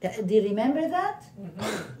 Do you remember that?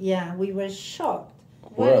 Yeah, we were shocked.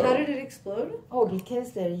 Whoa. How did it explode? Oh,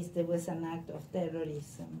 because there was an act of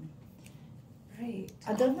terrorism. Right.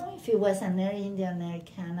 I don't know if it was an Air India and Air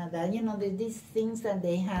Canada. These things that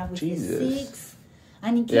they have with Jesus. the Sikhs.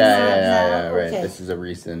 And it came Yeah, out now. right. Okay. This is a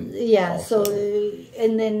recent. Yeah, also. so,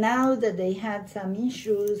 and then now that they had some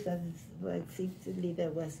issues, that like sixth leader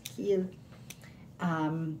was killed,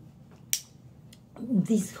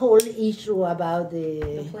 this whole issue about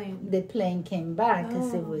the plane came back,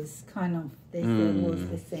 because it was kind of, they said it was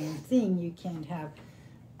the same thing. You can't have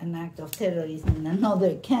an act of terrorism in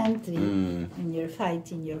another country, and you're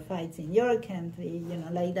fighting your fights in your country,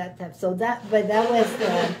 like that type. So that was,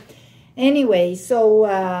 anyway, so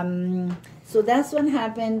that's what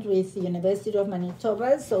happened with the University of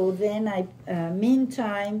Manitoba. So then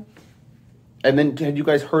meantime... And then had you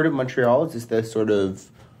guys heard of Montreal? Is this the sort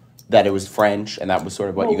of that it was French, and that was sort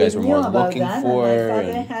of what you guys were we more knew about looking that, for. and my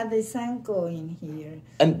father and- had his uncle in here.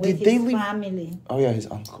 And with did they his leave- family. Oh yeah, his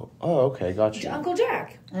uncle. Oh, okay, got you. Uncle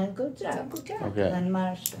Jack. Uncle Jack. Uncle Jack. Okay, And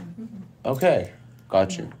Marsha. okay,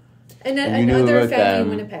 got you. And And you knew another about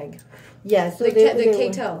family them. in Winnipeg. Yeah, so The they were-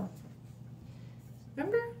 Catel.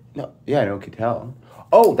 Remember? No, yeah, I know Cattell.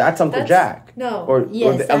 Oh, that's Uncle That's- Jack. no. or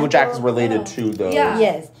Yes, Uncle Jack is Uncle- related no. to the. Yeah.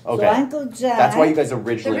 Yes. Okay. So Uncle Jack. That's why you guys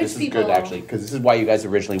originally. The This rich is good people. actually, because this is why you guys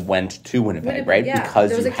originally went to Winnipeg, Winnipeg, right? yeah. Because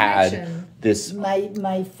There was you a had connection. this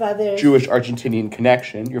my father's Jewish Argentinian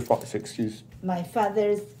connection. Your father's cousin.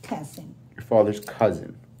 your father's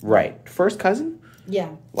cousin, right? First cousin. Yeah.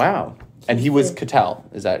 Wow. And he was Yes. Cattell.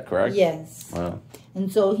 Is that correct? Yes. Wow. And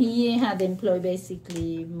so he had employed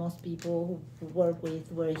basically most people who work with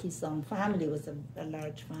were his own family, was a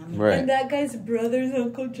large family. Right. And that guy's brother's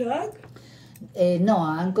Uncle Jack? No,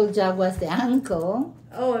 Uncle Jack was the uncle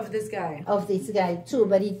Oh, of this guy. of this guy too,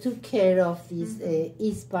 but he took care of this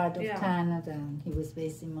east part of Yeah. Canada. He was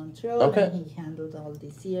based in Montreal, Okay. and he handled all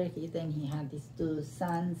this here. Then he had his two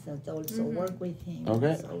sons that also worked with him.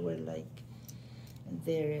 Okay. So we're like,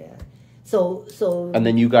 they're so. And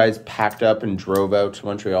then you guys packed up and drove out to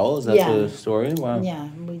Montreal. Is that Yeah. the story? Wow. Yeah,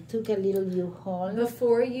 we took a little U-Haul.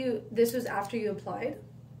 Before you, this was after you applied?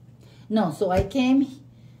 No, so I came.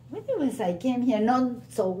 When it was I came here? No,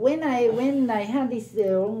 so when I had these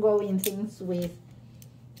ongoing things with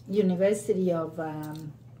University of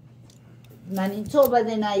Manitoba,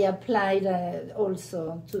 then I applied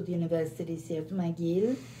also to the universities here, to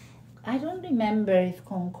McGill. I don't remember if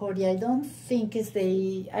Concordia. I don't think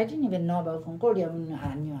I didn't even know about Concordia.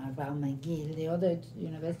 I knew about McGill. The other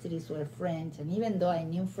universities were French, and even though I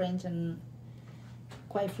knew French and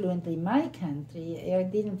quite fluently in my country, I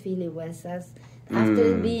didn't feel it was as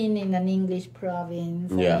after being in an English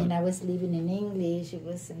province. Yeah. I mean, I was living in English. It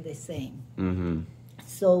wasn't the same. Mm-hmm.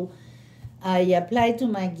 So I applied to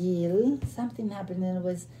McGill. Something happened, and it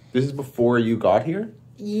was. This is before you got here.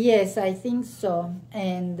 Yes, I think so.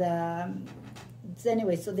 And so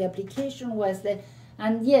anyway, so the application was that,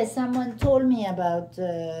 and yes, someone told me about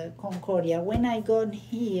Concordia. When I got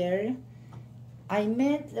here, I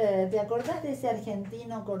met, ¿te acordás de ese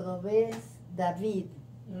argentino cordobés, David?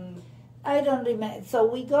 I don't remember. So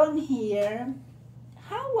we got here.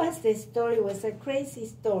 How was the story? It was a crazy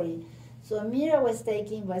story. So Amira was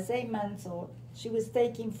 8 months old. She was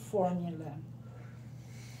taking formula.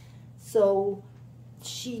 So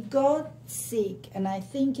she got sick, and I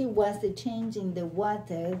think it was the change in the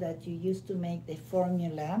water that you used to make the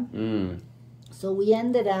formula. So we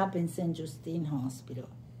ended up in St. Justine Hospital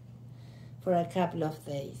for a couple of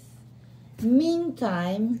days.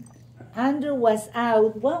 Meantime, Andrew was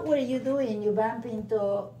out. What were you doing? You bumped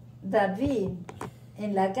into David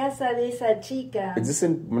en la casa de esa chica. Is this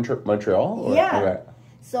in Montreal? Or? Yeah. Okay.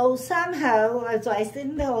 So somehow, so I stayed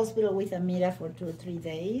in the hospital with Amira for 2 or 3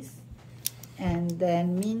 days. And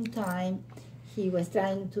then meantime, he was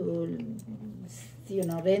trying to,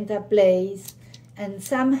 rent a place. And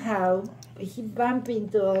somehow, he bumped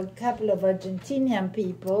into a couple of Argentinian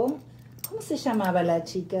people. ¿Cómo se llamaba la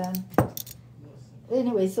chica?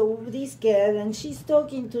 Anyway, so this girl, and she's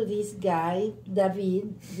talking to this guy,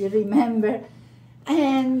 David, you remember?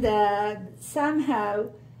 And somehow,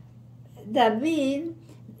 David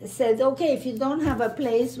said, okay, if you don't have a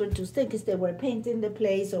place where to stay, because they were painting the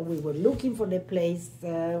place, or we were looking for the place,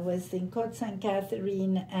 was in Côte Saint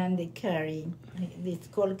Catherine and the Curry. It's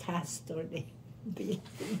called Castor, the building.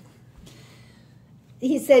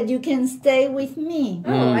 He said, you can stay with me.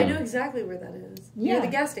 Oh, I know exactly where that is. Yeah. Near the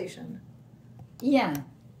gas station. Yeah,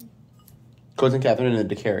 Côte Saint Catherine and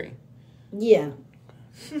the Carey. yeah.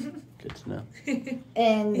 Good to know.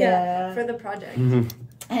 And Yeah, for the project.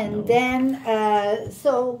 and then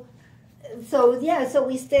so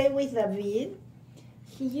we stayed with David.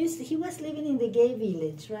 He was living in the gay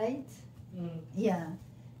village, right? Yeah.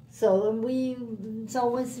 So it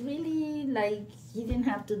was really like he didn't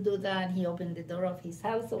have to do that. He opened the door of his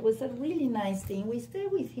house. So it was a really nice thing. We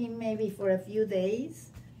stayed with him maybe for a few days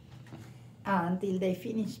until they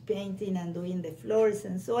finished painting and doing the floors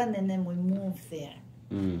and so on, and then we moved there.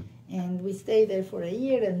 And we stayed there for a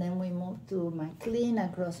year, and then we moved to McLean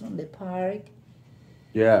across from the park.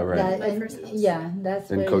 Yeah, right. My first house. Yeah, that's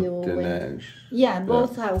And where Côte you de went. Neige. Yeah,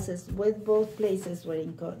 both houses, both places were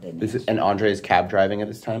in Côte de Neige. And Andre's cab driving at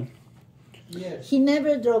this time? Yes. He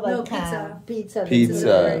never drove No, a cab. Pizza.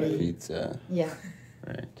 Pizza. delivery. Yeah.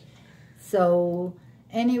 Right. So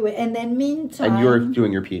anyway, and then meantime. And you're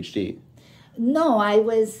doing your PhD. No, I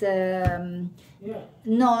was. Yeah.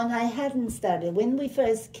 No, I hadn't started when we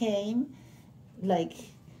first came.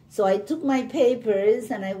 So I took my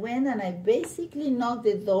papers and I went and I basically knocked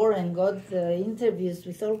the door and got the interviews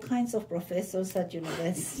with all kinds of professors at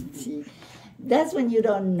university. That's when you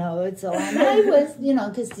don't know. So, and I was,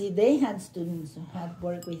 because they had students who had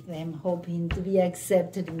worked with them hoping to be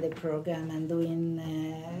accepted in the program and doing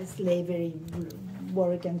slavery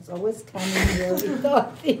work. And so I was coming here with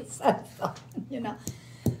all this and so on,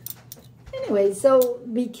 Anyway, so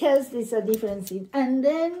because there's a difference, and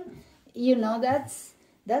then,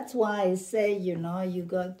 that's why I say, you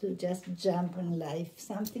got to just jump in life.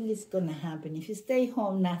 Something is going to happen. If you stay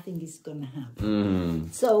home, nothing is going to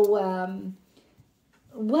happen. So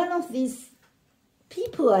one of these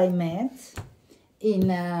people I met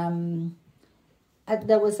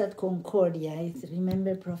that was at Concordia, I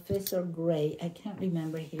remember Professor Gray. I can't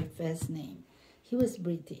remember his first name. He was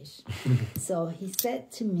British. So he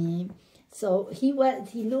said to me, so he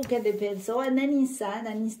looked at the pencil and then he sat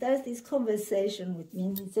and he starts this conversation with me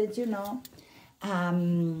and he said,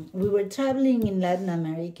 we were traveling in Latin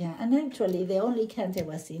America and actually the only country I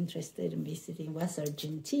was interested in visiting was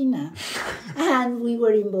Argentina. And we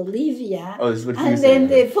were in Bolivia. Oh, this is what he and was then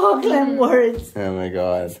saying. the Falkland Wars Oh my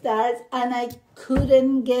God. starts and I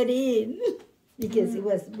couldn't get in because he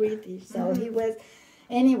was British. So he was...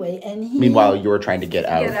 Anyway, and he... Meanwhile, you're trying to get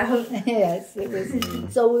out. Yes, it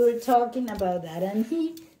was. So we were talking about that, and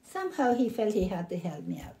somehow he felt he had to help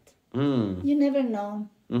me out. You never know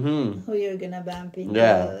who you're gonna bump into.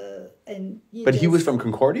 Yeah. But he was from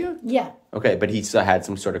Concordia? Yeah. Okay, but he still had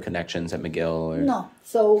some sort of connections at McGill? Or... No.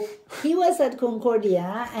 So he was at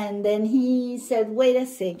Concordia, and then he said, wait a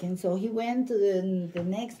second. So he went to the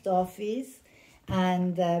next office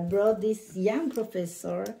and brought this young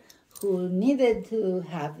professor who needed to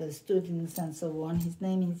have the students and so on. His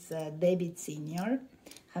name is David Senior,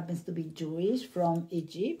 happens to be Jewish from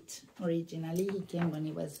Egypt. Originally, he came when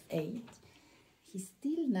he was 8. He's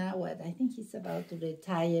still now, I think he's about to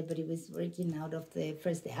retire, but he was working out of the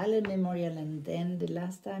Allen Memorial, and then the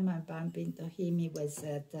last time I bumped into him, he was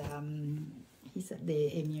he's at the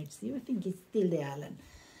MUHC. I think he's still the Allen.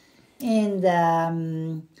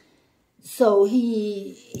 And so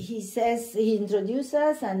he says, he introduced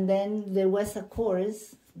us, and then there was a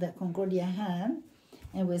course that Concordia had.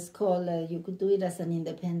 It was called, you could do it as an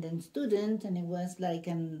independent student, and it was like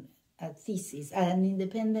a thesis, an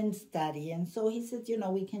independent study. And so he said,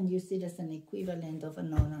 we can use it as an equivalent of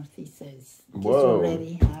an honor thesis. Because you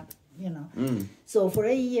already have, So for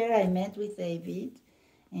a year I met with David,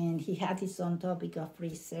 and he had his own topic of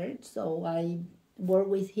research. So I worked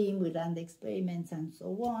with him, we ran the experiments and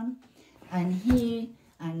so on. And he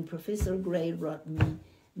and Professor Gray wrote me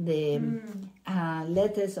the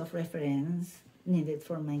letters of reference needed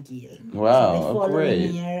for McGill. Wow, So the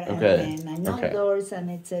following year, okay. and then I knocked doors and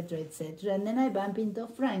etc., etc. And then I bumped into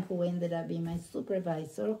Frank, who ended up being my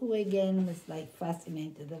supervisor, who again was like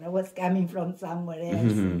fascinated that I was coming from somewhere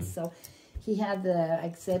else. And so he had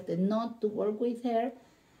accepted not to work with her,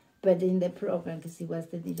 but in the program, because he was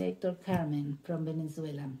the director, Carmen, from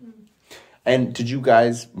Venezuela. And did you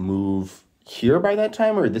guys move here by that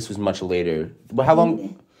time, or this was much later? Well, how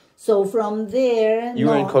long? So from there... You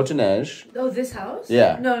were in Cotonej? Oh, this house?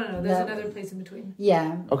 Yeah. No. There's another place in between.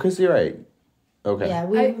 Yeah. Okay, so you're right. Okay.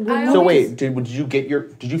 Yeah, So wait, did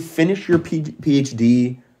you finish your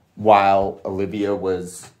PhD while Olivia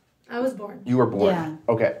was... I was born. You were born? Yeah.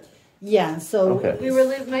 Okay. Yeah, so... Okay.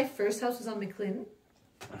 My first house was on McLean.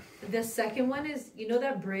 The second one is,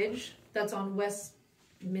 that bridge that's on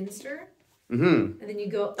Westminster? And then you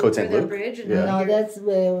go over the bridge. And No, that's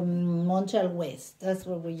Montreal West. That's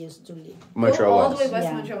where we used to live. Montreal go all West. the way west,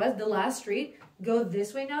 Yeah. Montreal West. The last street. Go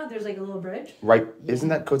this way now. There's like a little bridge. Right. Isn't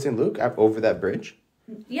that Côte Saint Luc over that bridge?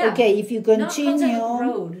 Yeah. Okay, if you continue... Not Côte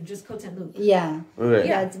Road, just Côte Saint Luc. Yeah. Okay.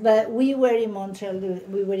 Yeah. But we were in Montreal.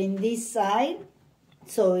 We were in this side.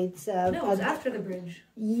 So it's... No, it was after the bridge.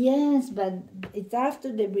 Yes, but it's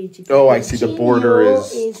after the bridge. If Oh, you I see. The continue, border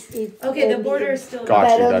is... it's Okay, the border is still...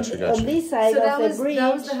 Gotcha. On this side So of the bridge,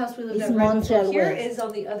 that was the house we lived is at right Montreal before. Here West. is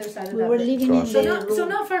on the other side of We that were bridge. living in So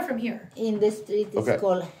not far from here. in the street. It's Okay.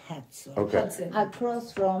 called Hudson. Okay. Hudson.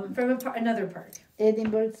 Across from Another park.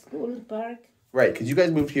 Edinburgh School Park. Right, because you guys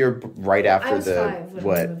moved here right after I was the... 5 when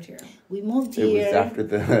we moved here. We moved It was here after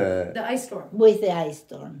the... The ice storm. with the ice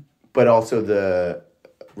storm. But also the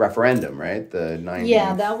referendum, right? The 90s.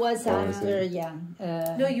 Yeah, that was What was after, it?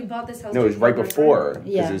 yeah. No, you bought this house. No, it was right before. Because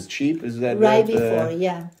Yeah. it was cheap. Is that Right before,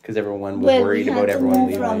 yeah. Because everyone was Well, worried we about had to everyone move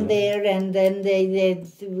leaving. from there, and then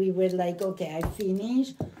we were like, okay, I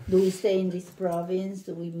finished. Do we stay in this province?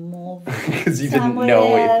 Do we move Because you didn't somewhere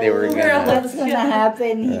know else? if they were gonna... What's going to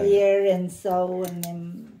happen Yeah. here? And so, and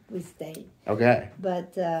then we stayed. Okay.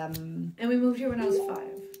 But, And we moved here when I was 5.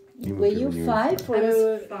 You Were moved here you when you were 5 I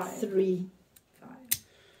or was 5. 3? 5.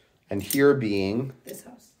 And here being, This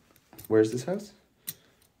house. where's this house?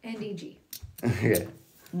 And EG. Okay,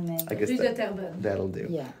 Maybe. I guess Rue de Terrebonne. that'll do.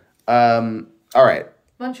 Yeah. All right.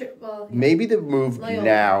 Montreal. Well, yeah. Maybe the move Loyola.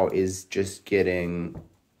 now is just getting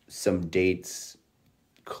some dates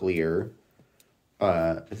clear.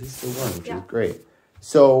 This is still one, which Yeah. is great.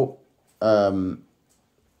 So, born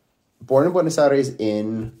in Buenos Aires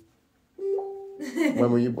in.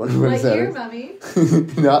 When were you born in Buenos What year, Aires?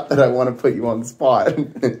 mommy? Not that I want to put you on the spot.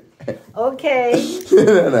 Okay.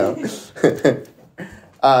 no.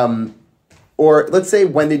 Or let's say,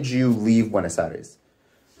 when did you leave Buenos Aires?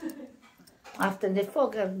 After the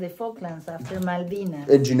Falklands, after Malvinas.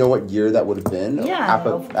 And do you know what year that would have been? Yeah,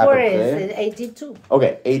 Apo- of course. Apope? 82. Okay,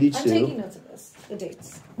 I'm 82. taking notes of this. The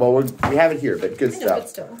dates. Well, we have it here, but good I know, stuff. but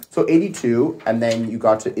still. So 82, and then you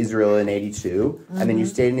got to Israel in 82, and then you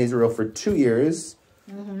stayed in Israel for 2 years.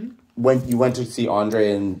 When you went to see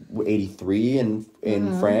Andre in 83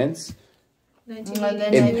 in France,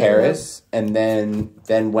 1982. in Paris, and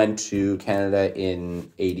then went to Canada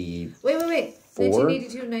in 80. Wait.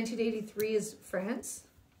 1982 1982 and 1983 is France?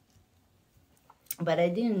 But I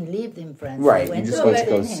didn't live in France. Right, I you went just to went to visit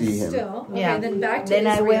go him. see him. Still. Okay, Yeah. then back to Then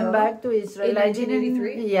Israel. I went back to Israel. in I didn't.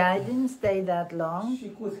 1983? Yeah, I didn't stay that long. She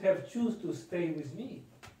could have choose to stay with me.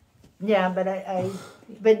 Yeah, but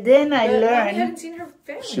but then I But mommy learned. hadn't seen her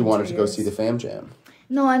family. She wanted to in 2 go years. see the Fam Jam.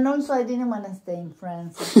 No, and also I didn't want to stay in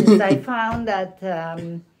France because I found that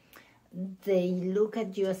they look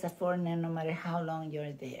at you as a foreigner no matter how long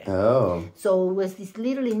you're there. Oh. So it was this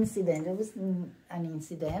little incident. It was an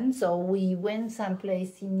incident. So we went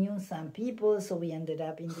someplace. He knew some people. So we ended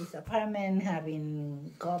up in this apartment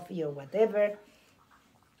having coffee or whatever.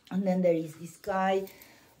 And then there is this guy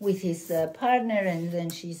with his partner, and then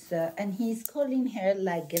and he's calling her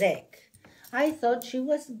La Grecque. I thought she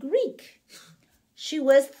was Greek. She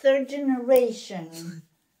was third generation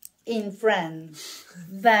in France,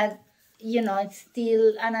 but it's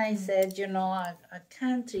still. And I said, a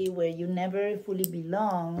country where you never fully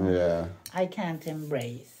belong, Yeah. I can't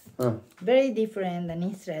embrace. Huh. Very different than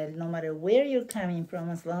Israel. No matter where you're coming from,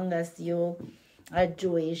 as long as you are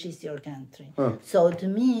Jewish, is your country. Huh. So to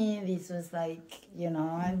me, this was like,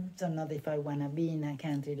 I don't know if I want to be in a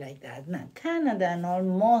country like that. Now, Canada and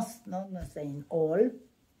almost, not saying all,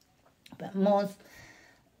 but most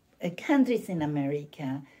countries in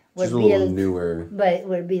America were Just a little built newer.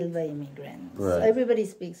 were built by immigrants. Right. So everybody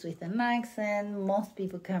speaks with an accent. Most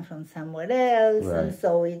people come from somewhere else, and Right.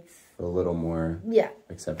 so it's A little more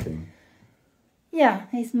accepting. Yeah,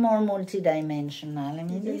 it's more multidimensional. I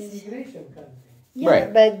mean, It's an immigration country. yeah,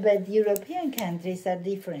 Right. but European countries are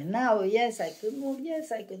different. Now, yes, I could move.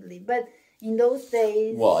 Yes, I could live. But in those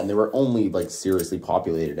days, Well, and they were only seriously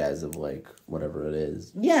populated as of whatever it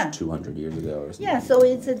is. Yeah. 200 years ago or something. yeah, so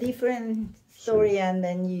it's a different story, and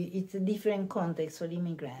then it's a different context for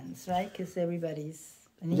immigrants, right? Because everybody's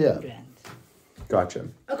an Yeah. immigrant. Gotcha.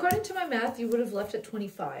 According to my math, you would have left at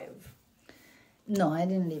 25. No, I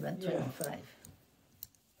didn't live at Yeah. 25.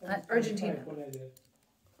 Argentina. When I did.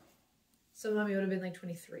 So mommy would have been like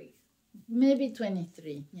 23. Maybe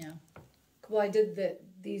 23. Yeah. Well, I did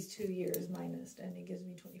these 2 years minus, and it gives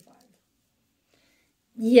me 25.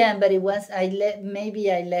 Yeah, but it was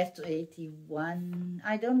maybe I left to 81.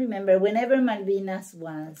 I don't remember. Whenever Malvinas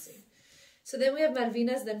was. So then we have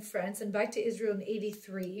Malvinas, then France, and back to Israel in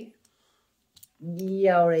 83.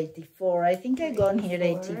 Yeah, or 84. I think I gone here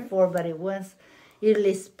 84, but it was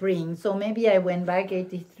early spring. So maybe I went back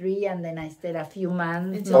 83 and then I stayed a few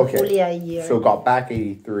months, not Okay. fully a year. So got back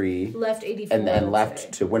 83 Left 84. and then let's left say.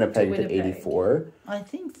 to Winnipeg To to Winnipeg. 84. I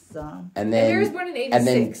think so. And And then Mary was born in 86. and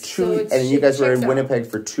then so it's, and you guys were in checks out. Winnipeg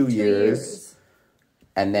for 2 2 years.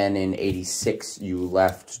 And then in 86 you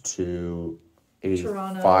left to 85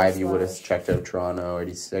 Toronto you would have slash- checked out Toronto.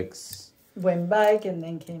 86. Went back and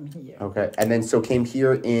then came here. Okay. And then so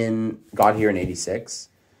got here in 86.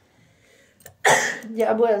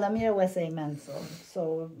 Yeah, well, Amira was 8 months old,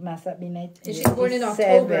 so must have been 8. And she's born in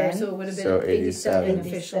October, so it would have been So 87 87.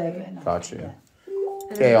 officially. Got you.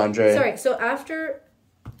 Yeah. Okay, Andre. Sorry, so after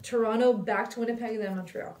Toronto, back to Winnipeg, and then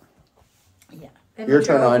Montreal. Yeah. And Your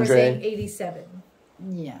turn, Montreal, we're Andre. saying 87.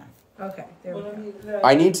 Yeah. Okay, there we Well, go.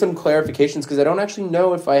 I need some clarifications because I don't actually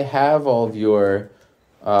know if I have all of your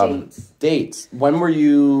dates. When were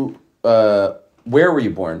you? Where were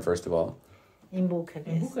you born? First of all, In Bucharest.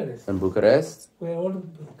 in Bucharest, in Bucharest. we're all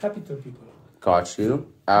capital people. Got you.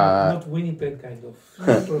 Not Winnipeg kind of.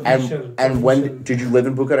 provincial- And when provincial. did you live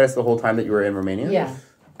in Bucharest the whole time that you were in Romania? Yeah.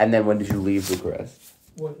 And then when did you leave Bucharest?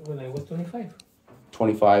 When I was 25.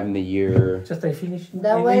 25 in the year. Just I finished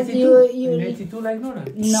That in was 82. you- In 82 like Nora.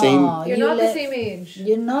 No, Same- You're you not the le- same age.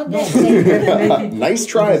 You're not the same. Nice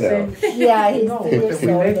try, though. Yeah, he's No, 2 but years we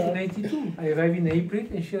left in older. 82. I arrived in April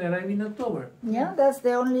and she arrived in October. Yeah, that's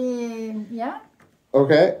the only. Yeah.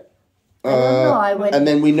 Okay. I don't know. I went. And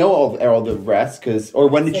then we know all the rest, or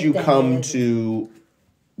when did you come September. to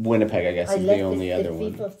Winnipeg, I guess, I is left the only the other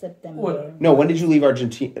 5th one. of September. What? No, when did you leave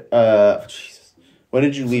Argentina? Jesus. When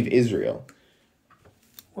did you leave Israel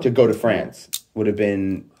to go to France? Would have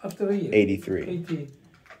been After a year. 83. 80.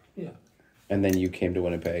 Yeah. And then you came to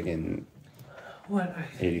Winnipeg in... Well,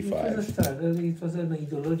 85. It was a struggle. It was an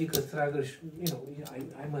ideological struggle. You know,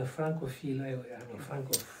 I'm a Francophile. I'm a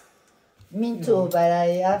Francophile. Me too, but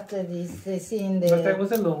after this, seeing the. But I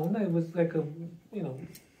was alone. I was like a,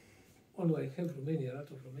 although I have a lot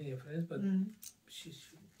of Romanian friends, but she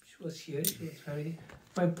was here. She was traveling.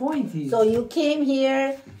 My point is. So you came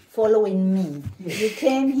here following me. Yes. You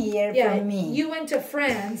came here Yeah, for me. you went to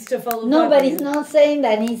France to follow. No, but Bobby. he's not saying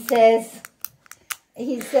that.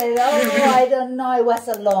 He said, oh, I don't know, I was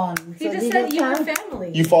alone. He So just did said you were come?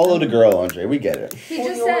 family. You followed a girl, Andre. We get it. He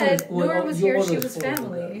just You said always- Nora was you here. She always was follow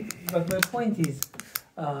family. that. But my point is,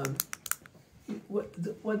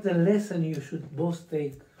 what the lesson you should both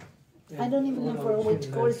take. I don't even know for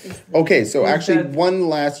which course is Okay, so Is actually, that- one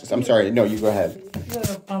last... I'm sorry. No, you go ahead. You're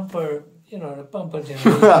a pamper, a pamper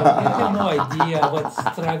generation. You have no idea what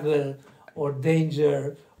struggle or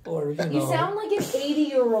danger or, You sound like an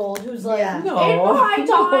 80-year-old who's like, Yeah. No, in my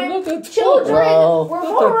time, not at all. children Well, were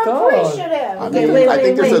not more at all. appreciative. I Okay, think, wait, I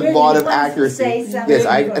think wait, there's wait. a lot of He wants to accuracy. say something. Yes,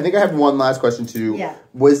 I think I have one last question too. Yeah.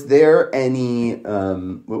 Was there any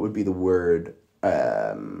what would be the word?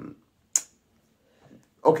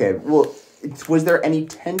 Okay, well, was there any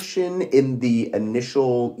tension in the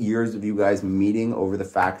initial years of you guys meeting over the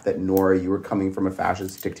fact that Nora, you were coming from a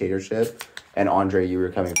fascist dictatorship, and Andre, you were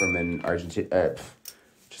coming from an Argentina?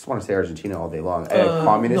 Just want to say Argentina all day long. A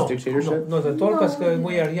communist dictatorship. No, not at all, because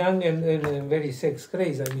we are young and very sex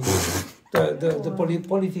crazy. I mean, the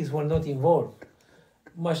politics were not involved.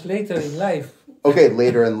 Much later in life. Okay,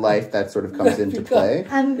 later in life that sort of comes into play.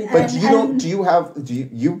 But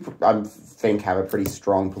you I think have a pretty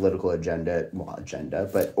strong political agenda,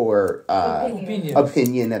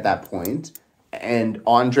 opinion at that point. And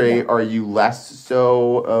Andre, are you less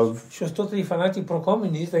so of? She was totally fanatic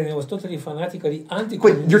pro-communist, and I was totally fanatically anti-communist.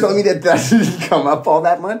 Wait, you're telling me that didn't come up all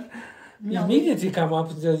that much? Immediately come up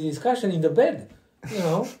with the discussion in the bed,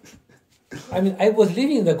 I mean, I was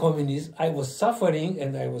living in the communism, I was suffering,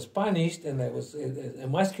 and I was punished, and I was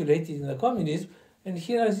emasculated in the communism. And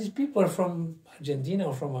here are these people from Argentina,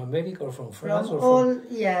 or from America, or from France,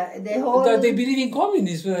 that they believe in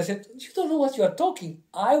communism. And I said, you don't know what you are talking.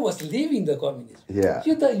 I was living the communism. Yeah.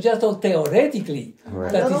 You just don't theoretically.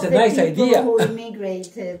 Right. That All is of a the nice people idea. who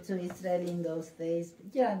immigrated to Israel in those days,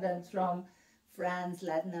 that's from France,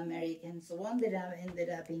 Latin America, and so on, that ended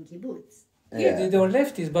up in kibbutz. Yeah, they were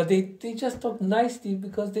leftists, but they just talk nicely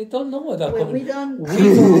because they don't know what that Well, we communism. don't. We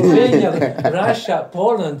know Romania, Russia,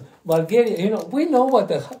 Poland, Bulgaria, we know what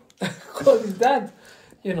the hell is that,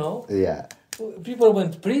 Yeah. People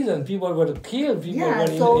went to prison, people were killed, people Yeah,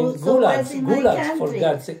 were in so was in my gulags, for country.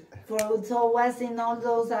 God's sake. So was in all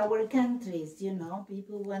those our countries,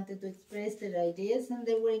 people wanted to express their ideas and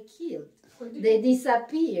they were killed. They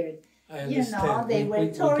disappeared. I understand. They were we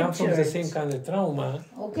come from the tortured. same kind of trauma.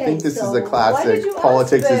 Okay, I think this so is a why classic did you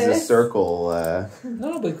politics ask is a this? circle.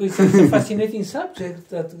 No, because it's a fascinating subject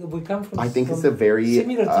that we come from. I think it's from a very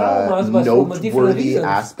similar traumas, but from different noteworthy reasons.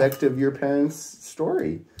 aspect of your parents'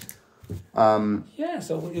 story. Yeah,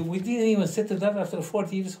 so we didn't even settle that after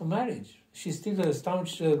 40 years of marriage. She's still a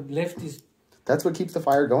staunch leftist. That's what keeps the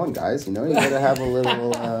fire going, guys. You gotta have a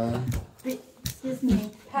little. Excuse me.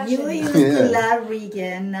 Passion. You used Yeah. to love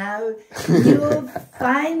Reagan. Now you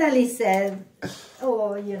finally said,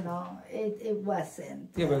 "Oh, it wasn't."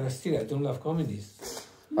 Yeah, but still, I don't love communists.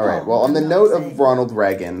 All right. Well, on the note of Ronald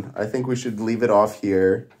Reagan, I think we should leave it off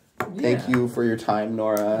here. Thank you for your time,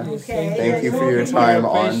 Nora. Okay. Thank you for your Thank you time, for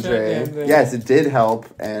your patience Andre. and, Yes, it did help,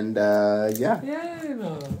 and yeah,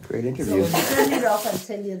 Yeah, great So interview. turn it off and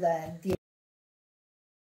tell you that.